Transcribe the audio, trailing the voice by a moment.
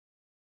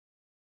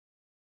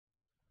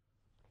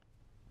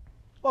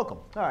Welcome.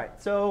 All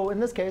right, so in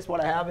this case, what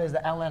I have is the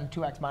ln of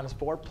 2x minus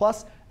 4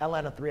 plus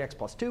ln of 3x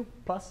plus 2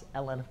 plus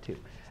ln of 2.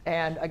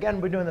 And again,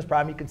 we're doing this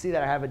problem. You can see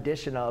that I have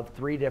addition of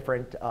 3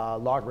 different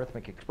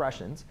logarithmic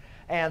expressions.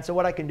 And so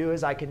what I can do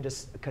is I can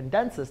just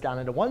condense this down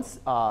into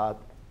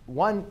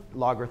one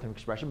logarithmic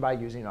expression by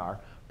using our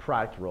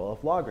product rule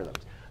of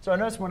logarithms. So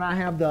notice when I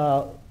have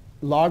the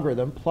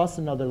logarithm plus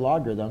another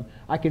logarithm,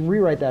 I can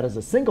rewrite that as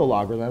a single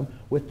logarithm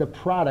with the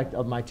product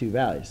of my two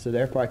values. So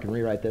therefore, I can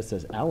rewrite this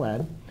as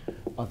ln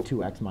of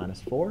 2x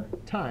minus 4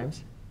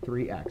 times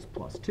 3x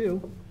plus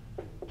 2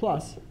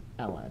 plus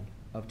ln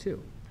of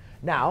 2.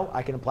 Now,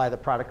 I can apply the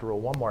product rule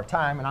one more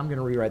time, and I'm going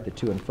to rewrite the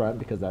 2 in front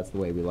because that's the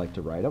way we like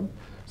to write them.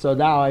 So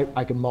now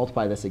I can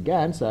multiply this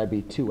again, so that'd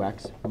be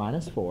 2x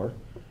minus 4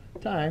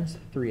 times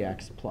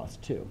 3x plus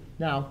 2.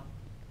 Now,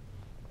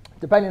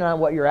 depending on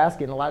what you're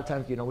asking, a lot of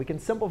times we can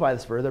simplify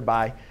this further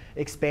by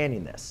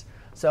expanding this.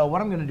 So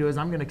what I'm going to do is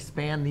I'm going to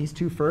expand these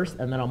two first,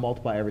 and then I'll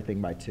multiply everything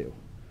by 2.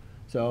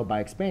 So by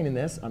expanding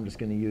this, I'm just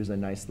going to use a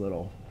nice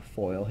little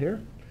FOIL here.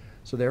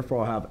 So therefore,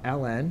 I'll have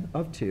ln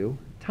of 2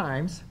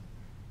 times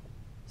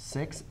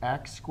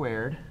 6x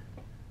squared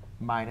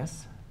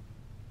minus,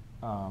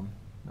 not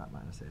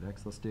minus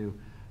 8x, let's do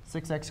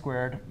 6x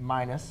squared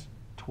minus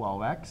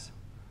 12x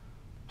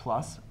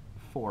plus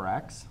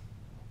 4x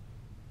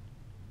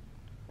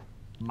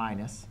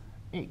minus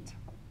 8.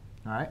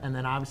 All right, and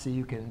then obviously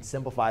you can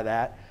simplify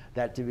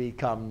that to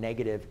become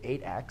negative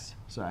 8x.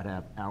 So I'd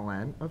have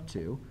ln of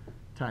 2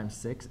 times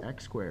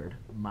 6x squared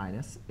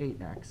minus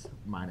 8x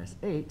minus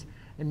 8.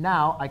 And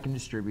now I can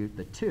distribute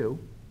the 2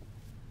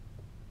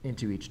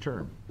 into each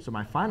term. So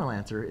my final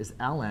answer is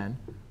ln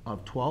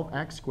of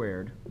 12x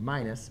squared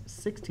minus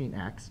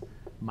 16x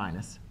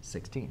minus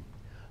 16.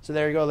 So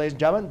there you go, ladies and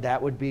gentlemen.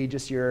 That would be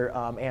just your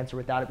answer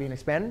without it being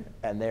expanded.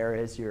 And there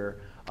is your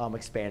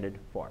expanded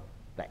form.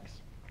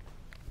 Thanks.